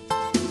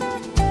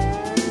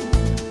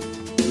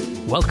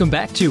 Welcome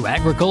back to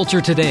Agriculture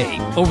Today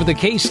over the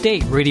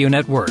K-State Radio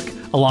Network.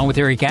 Along with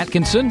Eric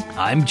Atkinson,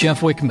 I'm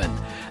Jeff Wickman.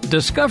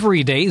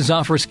 Discovery Days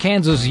offers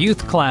Kansas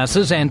youth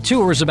classes and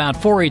tours about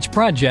 4-H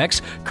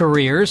projects,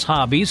 careers,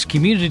 hobbies,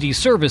 community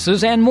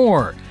services, and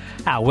more.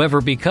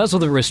 However, because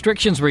of the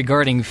restrictions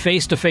regarding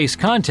face-to-face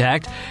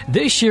contact,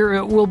 this year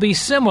it will be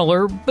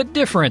similar but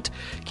different.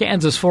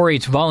 Kansas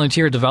 4-H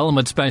Volunteer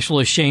Development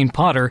Specialist Shane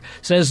Potter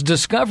says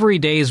Discovery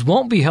Days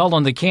won't be held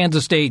on the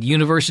Kansas State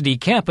University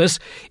campus.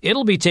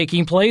 It'll be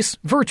taking place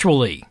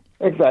virtually.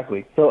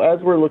 Exactly. So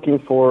as we're looking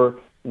for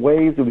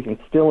ways that we can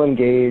still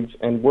engage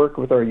and work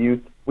with our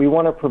youth, we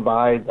want to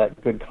provide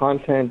that good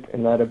content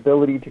and that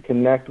ability to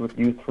connect with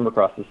youth from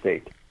across the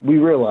state. We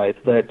realize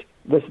that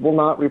this will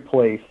not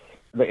replace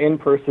the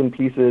in-person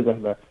pieces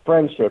and the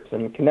friendships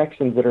and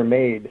connections that are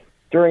made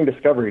during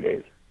Discovery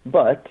Days,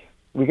 but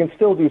we can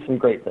still do some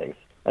great things.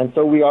 And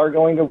so we are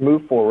going to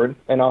move forward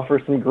and offer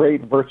some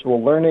great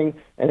virtual learning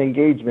and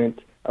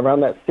engagement around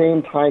that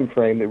same time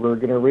frame that we were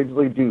going to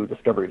originally do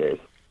Discovery Days.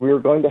 We are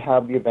going to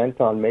have the event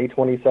on May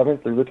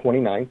 27th through the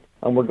 29th,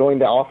 and we're going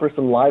to offer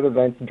some live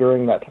events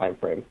during that time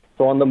frame.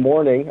 So on the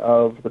morning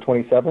of the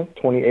 27th,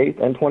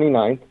 28th, and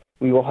 29th,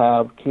 we will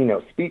have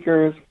keynote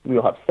speakers. We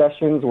will have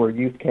sessions where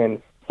youth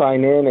can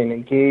sign in and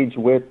engage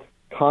with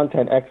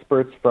content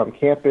experts from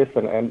campus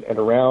and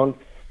around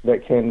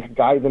that can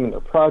guide them in their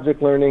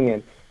project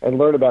learning and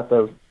learn about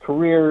those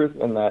careers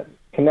and that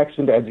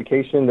connection to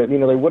education that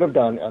they would have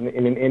done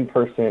in an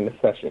in-person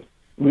session.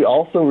 We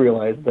also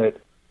realize that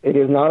it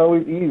is not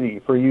always easy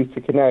for youth to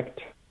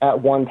connect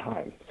at one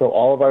time, so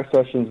all of our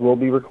sessions will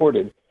be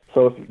recorded.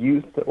 So if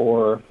youth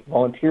or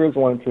volunteers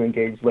wanted to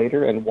engage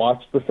later and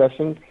watch the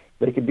session,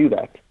 they could do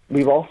that.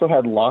 We've also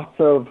had lots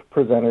of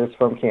presenters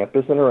from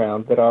campus and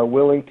around that are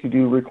willing to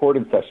do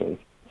recorded sessions.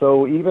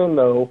 So even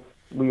though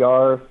we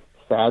are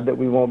sad that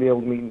we won't be able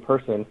to meet in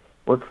person,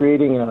 we're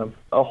creating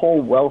a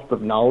whole wealth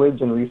of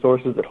knowledge and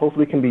resources that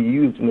hopefully can be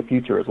used in the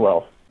future as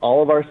well.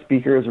 All of our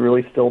speakers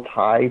really still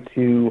tie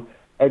to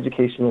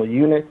educational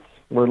units.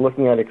 We're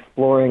looking at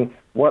exploring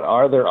what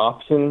are their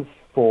options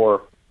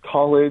for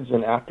college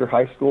and after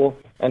high school,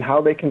 and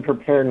how they can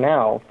prepare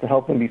now to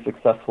help them be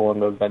successful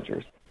in those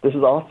ventures. This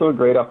is also a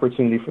great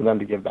opportunity for them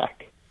to give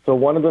back. So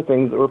one of the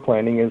things that we're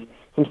planning is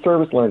some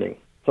service learning.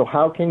 So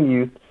how can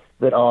youth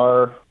that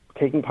are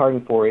taking part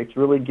in 4-H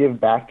really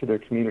give back to their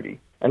community?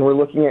 And we're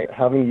looking at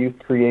having youth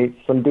create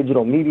some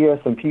digital media,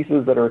 some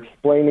pieces that are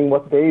explaining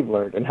what they've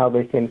learned and how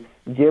they can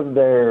give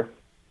their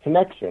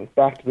connection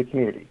back to the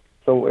community.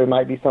 So it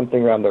might be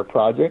something around their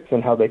projects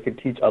and how they could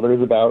teach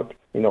others about,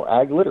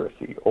 ag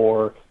literacy,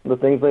 or the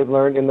things they've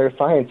learned in their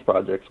science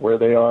projects where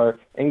they are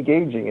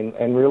engaging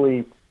and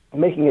really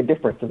making a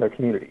difference in their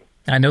community.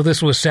 I know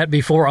this was set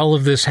before all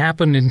of this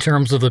happened in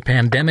terms of the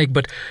pandemic,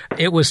 but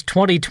it was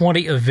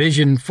 2020, a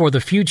vision for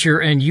the future,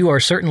 and you are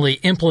certainly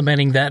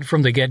implementing that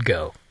from the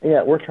get-go.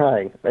 Yeah, we're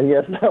trying. And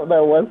yes, that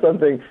was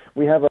something.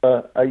 We have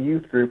a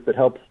youth group that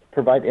helps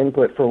provide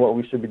input for what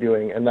we should be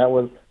doing, and that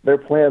was their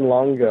plan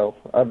long ago,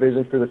 a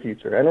vision for the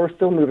future. And we're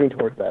still moving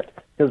towards that,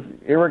 because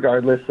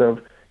irregardless of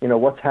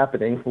what's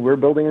happening, we're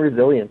building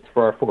resilience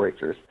for our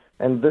 4-Hers.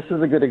 And this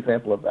is a good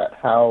example of that,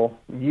 how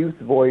youth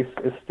voice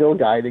is still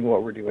guiding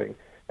what we're doing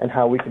and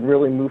how we can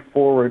really move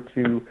forward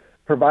to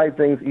provide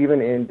things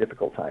even in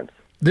difficult times.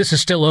 This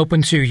is still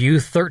open to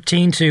youth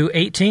 13 to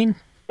 18?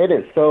 It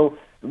is. So,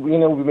 we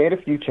made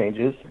a few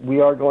changes. We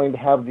are going to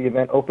have the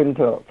event open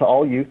to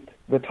all youth.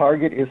 The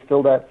target is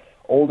still that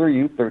older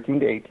youth, 13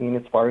 to 18,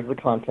 as far as the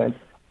content.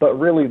 But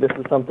really, this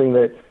is something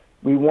that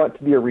we want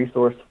to be a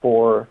resource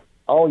for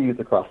all youth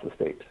across the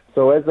state.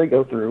 So as they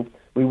go through,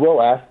 we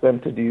will ask them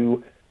to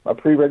do a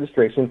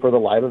pre-registration for the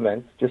live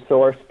events, just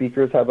so our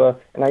speakers have an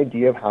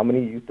idea of how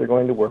many youth they're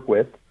going to work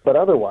with. But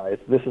otherwise,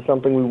 this is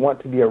something we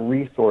want to be a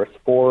resource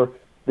for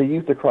the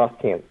youth across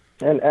Kansas.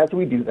 And as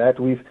we do that,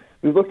 we've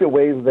looked at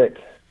ways that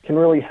can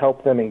really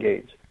help them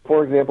engage.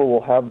 For example,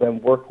 we'll have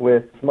them work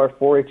with some of our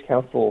 4-H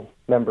council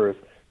members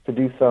to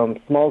do some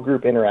small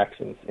group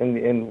interactions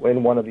in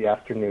one of the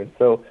afternoons.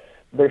 So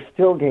they're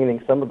still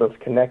gaining some of those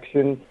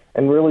connections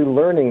and really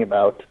learning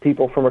about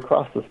people from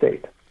across the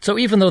state. So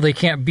even though they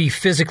can't be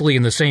physically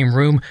in the same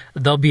room,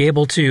 they'll be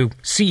able to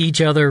see each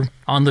other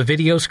on the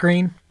video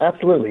screen?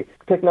 Absolutely.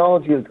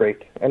 Technology is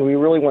great, and we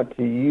really want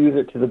to use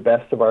it to the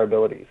best of our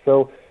abilities.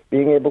 So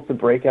being able to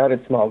break out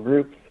in small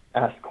groups,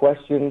 ask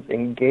questions,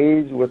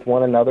 engage with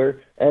one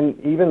another, and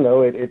even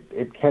though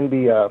it can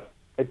be a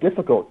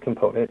difficult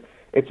component,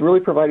 it's really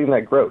providing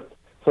that growth.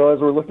 So as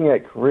we're looking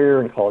at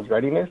career and college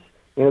readiness,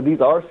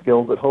 these are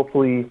skills that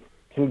hopefully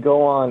can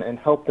go on and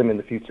help them in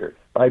the future.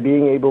 By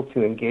being able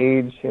to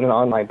engage in an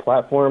online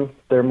platform,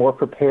 they're more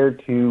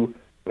prepared to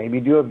maybe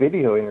do a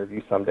video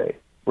interview someday.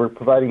 We're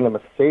providing them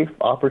a safe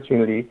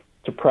opportunity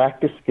to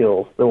practice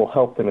skills that will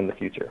help them in the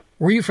future.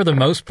 Were you, for the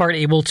most part,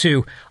 able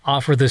to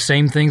offer the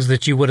same things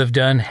that you would have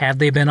done had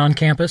they been on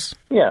campus?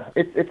 Yeah,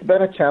 it's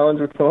been a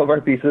challenge with some of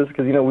our pieces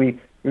because,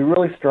 we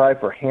really strive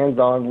for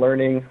hands-on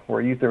learning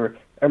where youth are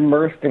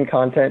immersed in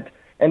content,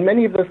 and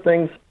many of those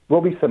things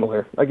will be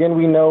similar. Again,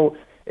 we know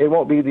it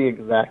won't be the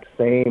exact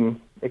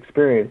same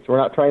experience. We're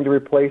not trying to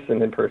replace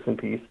an in-person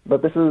piece,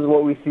 but this is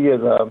what we see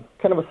as a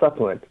kind of a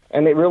supplement.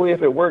 And it really,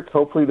 if it works,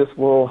 hopefully this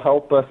will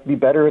help us be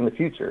better in the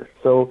future.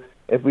 So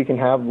if we can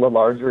have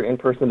larger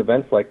in-person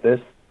events like this,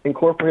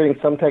 incorporating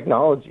some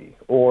technology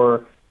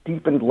or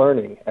deepened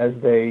learning as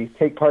they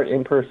take part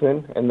in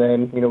person, and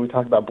then, we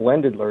talk about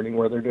blended learning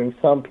where they're doing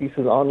some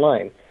pieces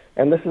online.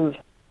 And this is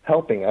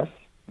helping us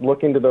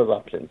look into those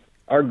options.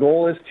 Our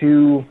goal is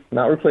to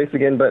not replace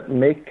again, but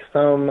make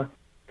some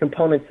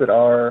components that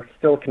are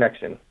still a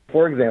connection.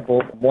 For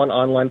example, one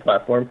online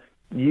platform,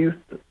 youth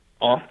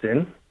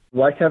often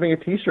like having a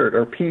T-shirt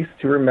or piece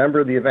to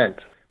remember the event.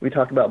 We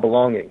talk about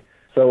belonging.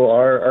 So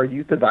our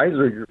youth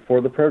advisory group for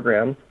the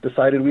program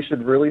decided we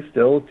should really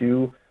still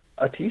do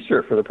a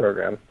T-shirt for the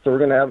program. So we're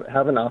going to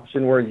have an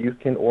option where youth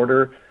can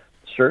order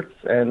shirts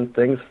and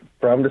things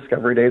from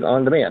Discovery Days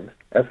on demand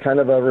as kind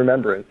of a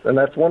remembrance. And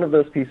that's one of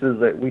those pieces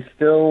that we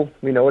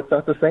know it's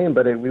not the same,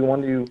 but we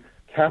want to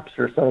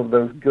capture some of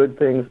those good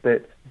things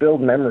that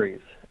build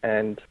memories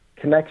and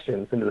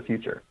connections into the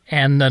future.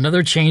 And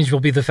another change will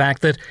be the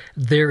fact that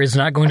there is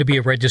not going to be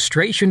a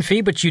registration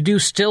fee, but you do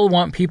still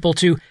want people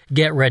to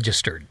get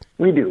registered.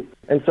 We do.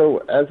 And so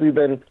as we've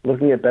been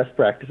looking at best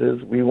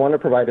practices, we want to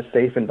provide a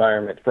safe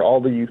environment for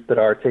all the youth that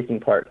are taking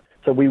part.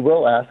 So we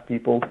will ask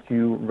people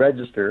to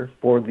register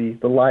for the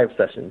live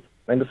sessions.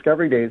 And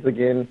Discovery Days,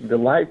 again, the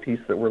live piece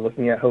that we're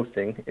looking at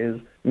hosting is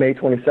May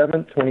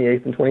 27th,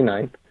 28th, and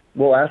 29th.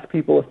 We'll ask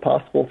people, if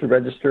possible, to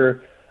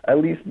register at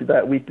least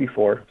that week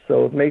before.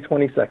 So May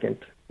 22nd,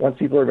 once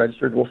people are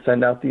registered, we'll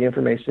send out the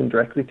information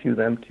directly to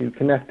them to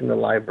connect in the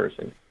live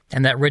version.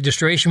 And that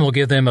registration will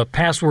give them a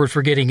password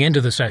for getting into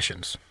the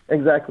sessions.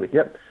 Exactly,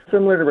 yep.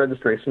 Similar to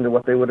registration to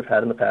what they would have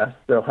had in the past.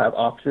 They'll have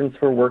options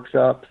for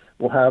workshops.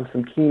 We'll have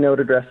some keynote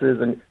addresses.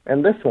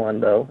 And this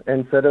one, though,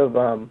 instead of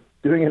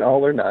doing an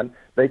all or none,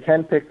 they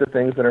can pick the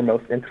things that are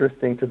most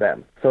interesting to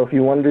them. So if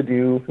you wanted to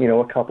do,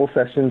 a couple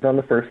sessions on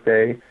the first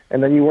day,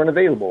 and then you weren't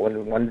available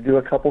and wanted to do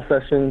a couple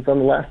sessions on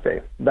the last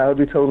day, that would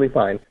be totally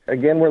fine.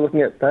 Again, we're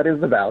looking at that is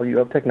the value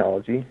of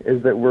technology,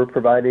 is that we're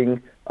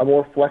providing a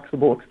more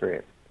flexible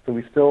experience. So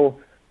we still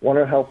want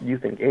to help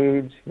youth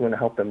engage, you want to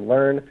help them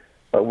learn,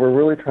 but we're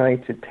really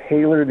trying to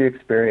tailor the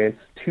experience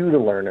to the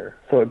learner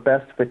so it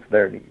best fits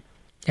their needs.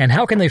 And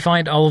how can they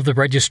find all of the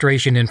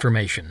registration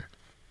information?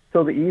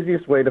 So the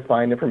easiest way to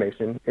find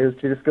information is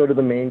to just go to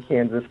the main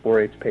Kansas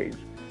 4-H page,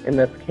 and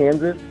that's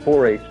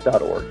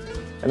kansas4h.org.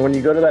 And when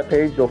you go to that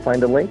page, you'll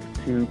find a link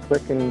to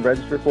click and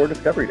register for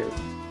Discovery Days.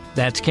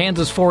 That's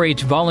Kansas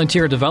 4-H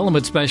Volunteer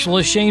Development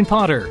Specialist Shane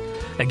Potter.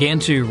 Again,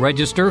 to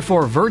register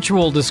for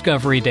virtual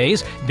Discovery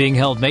Days being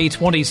held May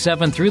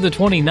 27th through the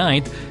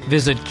 29th,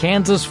 visit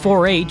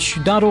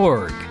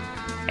kansas4h.org.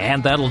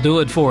 And that'll do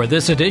it for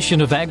this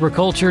edition of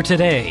Agriculture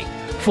Today.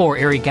 For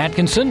Eric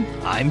Atkinson,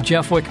 I'm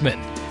Jeff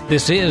Wickman.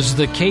 This is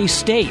the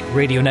K-State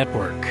Radio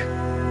Network.